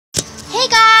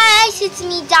guys, it's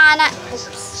me Donna.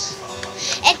 Oops.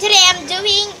 And today I'm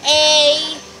doing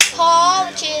a haul,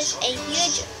 which is a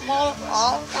huge mall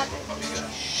haul.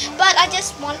 But I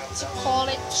just wanted to call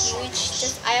it huge.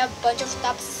 Just I have a bunch of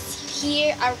stuff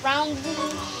here around me,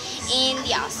 and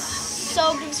yeah.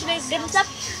 So give me a thumbs up.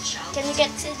 Can we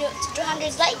get to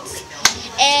 200 likes?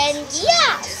 And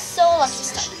yeah, so let's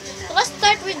start. So let's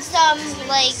start with some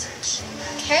like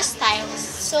hairstyles.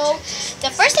 So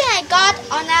the first thing I got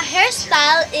on a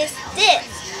hairstyle is this.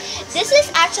 This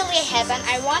is actually a headband.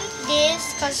 I want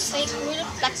this because it's like really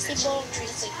flexible,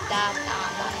 things like that.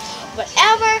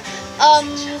 Whatever,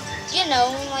 you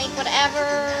know, like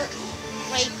whatever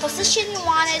like position you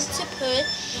wanted to put,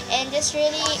 and just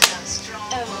really,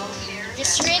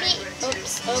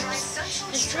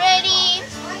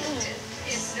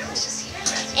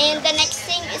 And the next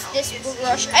thing is this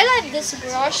brush. I like this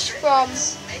brush from,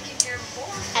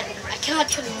 I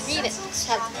cannot really read it.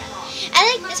 I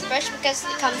like this brush because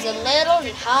it comes a little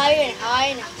and higher and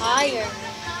higher and higher,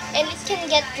 and it can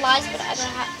get lice, but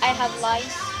I have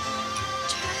lice.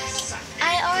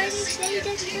 I already played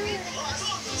it here.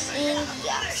 And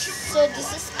yeah, so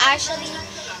this is actually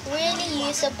really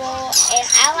usable, and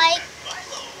I like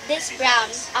this brown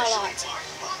a lot.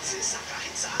 Okay.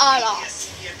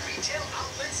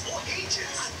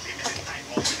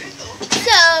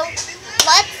 So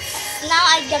now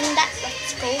I done that,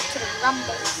 let's go to the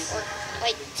rumble, or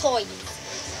like toys.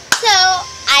 So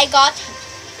I got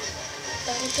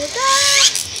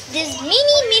this mini.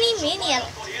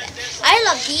 I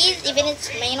love these, even it's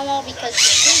manual, because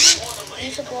it's really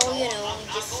usable, you know,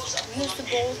 just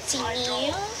usable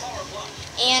thingy.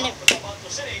 And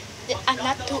I'm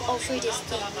not too old for these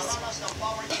things.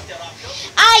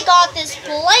 I got this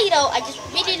Play-Doh. I just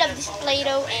really love this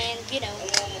Play-Doh, and you know,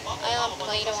 I love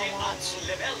Play-Doh a lot.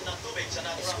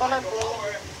 It's color blue,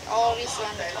 always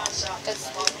on the top,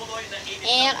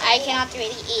 and I cannot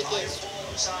really eat this.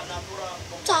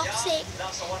 Toxic.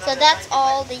 So that's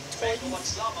all the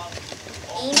toys.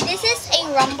 And this is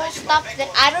a rumble stuff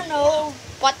that I don't know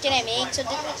what can I make. So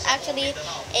this is actually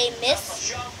a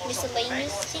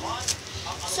miscellaneous thing.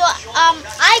 So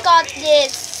I got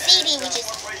this CD, which is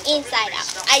Inside Out.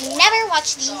 I never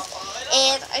watched these,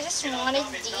 and I just wanted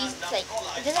these. Like,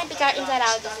 it doesn't pick out Inside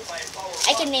Out.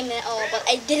 I can name it all, but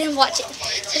I didn't watch it.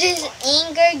 So this is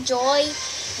anger, joy,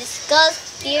 disgust,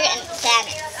 fear, and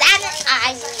sadness. Sadness,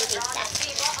 I really hate that,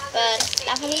 but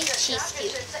definitely she's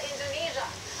cute.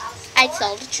 I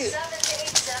tell the truth.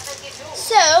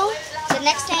 So the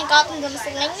next thing I got in the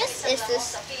miscellaneous is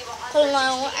this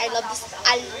cologne. I love this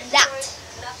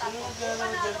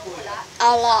a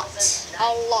lot.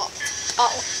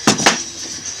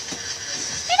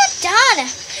 We're not done.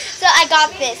 So I got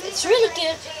this. It's really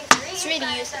good. It's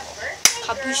really useful.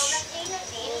 Kaboosh.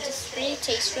 It just really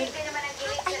tastes really good.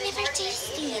 I never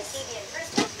taste these.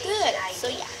 It's not good. So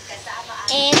yeah.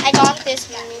 And I got this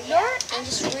mirror, and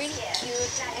it's really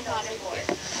cute and wonderful,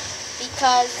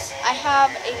 because I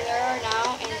have a mirror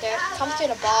now, and there comes to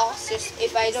the box just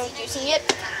if I don't using it.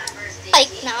 Like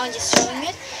now I'm just showing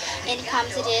it, and it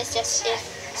comes to this just if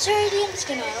sorry, I'm just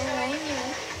gonna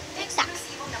like that.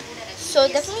 So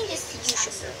definitely this is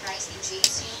useful.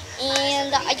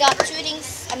 And I got three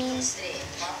things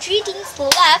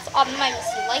left on my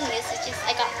miscellaneous. It's just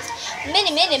I got this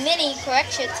mini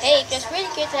correction tape, just really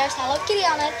cute. There's Hello Kitty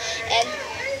on it, and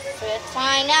let's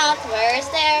find out where is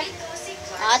there.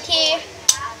 Not here,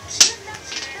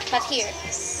 but here.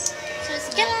 So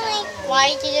it's kind of like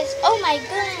white. You just oh my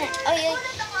goodness.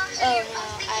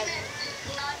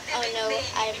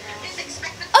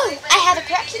 Oh, I have a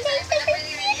correction tape,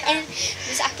 and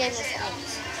this again is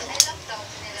nice.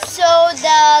 So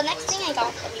the next thing I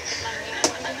got, let me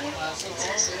put my mirror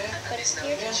put it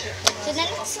here. So the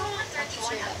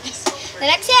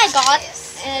next thing I got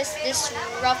is this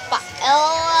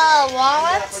Raphael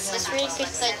wallet. It's really good,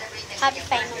 like happy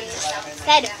family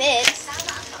side of it.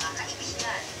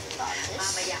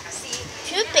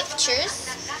 Two pictures.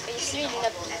 I just really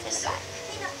love these in the back.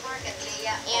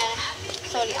 Yeah,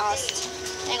 totally awesome.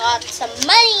 I got some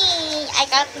money. I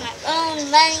got my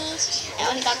own money. I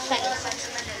only got 20,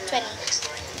 but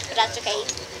that's okay.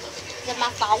 It's in my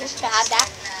pouch to have that,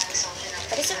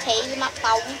 but it's okay. It's in my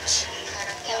pouch.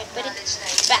 Let me put it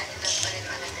back.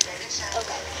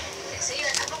 Okay.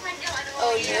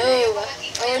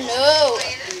 Oh no.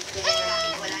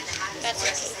 That's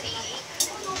okay.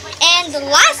 And the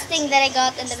last thing that I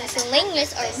got in the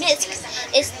miscellaneous or misc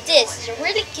is this. It's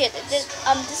really cute. This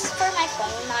is for my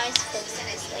phone. Nice phone.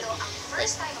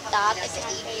 It's like that. I can't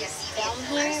really film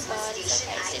here, but it's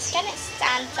okay. It's kind of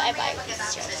stand side by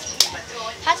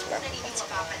Has purple.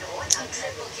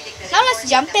 Now let's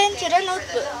jump into the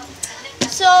notebook.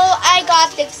 So I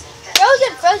got this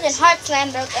frozen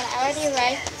heartland broke, and I already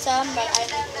write some, but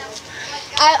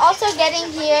I also getting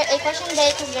here a question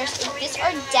day because there's a this or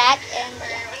that, and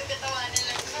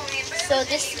so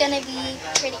this is gonna be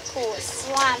pretty cool.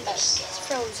 Slam book, it's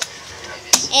frozen.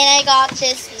 And I got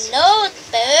this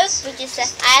notebook which is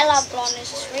says I love blonde.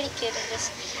 It's really cute, and just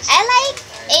I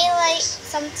like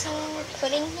something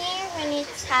put in here when it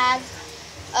has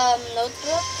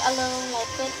notebook, a little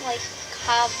notebook like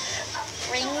have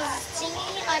rings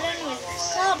thingy. I don't know what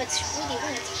it's called, but it's really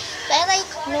weird. So I like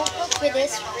notebook with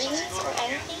this rings or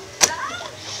anything.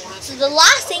 So the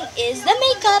last thing is the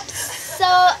makeup. So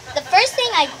the first thing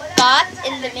I got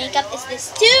in the makeup is this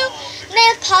two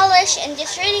nail polish, and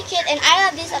just really cute, and I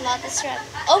love this a lot. This one,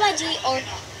 Oh My G or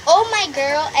Oh My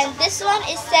Girl, and this one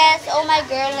it says Oh My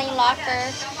Girl Nail Locker,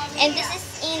 and this is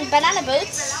in banana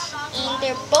boats, and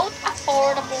they're both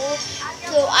affordable,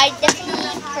 so I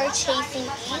definitely purchasing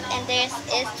these. And there's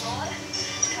is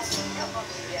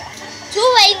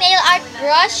two-way nail art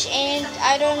brush, and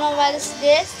I don't know what is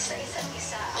this,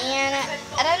 and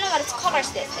I don't know what its color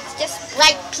is this. It's just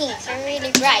bright pink, so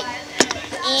really bright.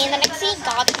 And the next thing I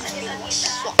got is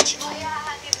swatch.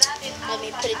 Let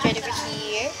me put it right over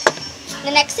here.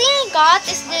 The next thing I got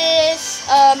is this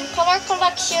color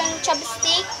collection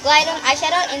chapstick glide on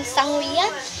eyeshadow in sangria.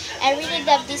 I really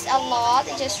love this a lot.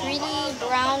 It's just really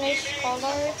brownish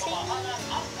color thing,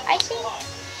 I think.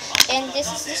 And this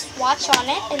is the swatch on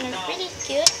it, and it's really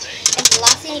cute. And the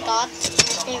last thing I got is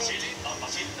my favorite.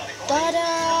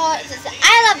 Ta-da!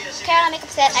 I love Caroline makeup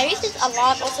set. I use this a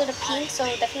lot. Also the pink, so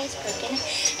definitely it's broken.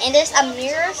 And there's a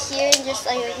mirror here, and just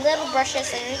like little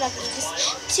brushes. And I love this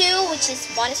two, which is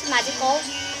one is magical.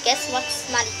 Guess what's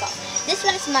magical? This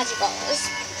one is magical.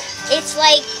 It's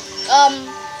like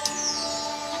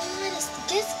what is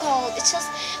this called? It's just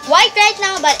white right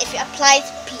now, but if you apply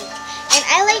it's pink. And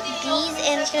I like these,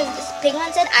 and because this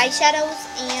pigmented eyeshadows,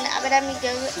 and I'm gonna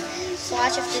go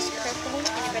swatch of this purple, and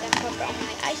I'm gonna put on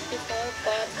my eyes before,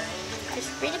 but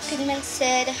it's really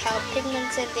pigmented, how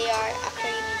pigmented they are. After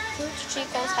you need 2 to 3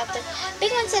 coats, how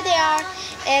pigmented they are.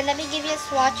 And let me give you a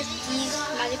swatch of these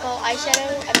magical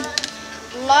eyeshadow and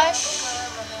blush.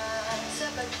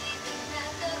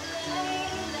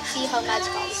 See how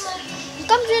magical this is. It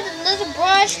comes with a little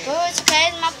brush, but it's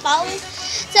kind of my palette.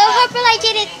 So hope you like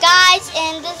it, guys,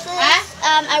 and this is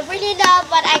I really love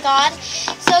what I got.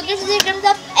 So give it a thumbs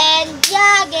up, and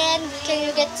yeah, again, can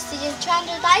you get to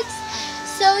 200 likes?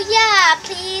 So yeah,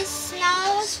 please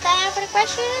now stand for the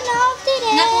question of the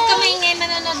day. Naku kamay ngay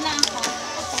manonood na ako.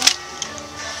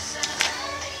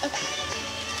 Okay.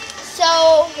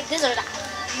 So this or that.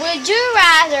 Would you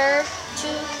rather to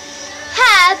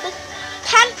have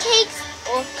pancakes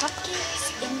or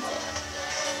cupcakes in there?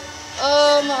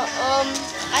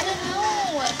 I don't know.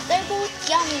 They're both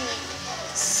yummy.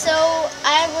 So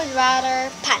I would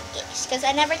rather pancakes because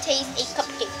I never taste a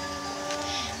cupcake.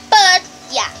 But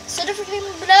yeah, so the freaking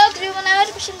blog, do you want to know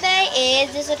the question today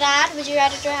is this or that? Would you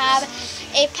rather to have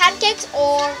a pancakes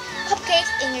or cupcakes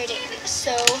in your dinner?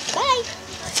 So bye.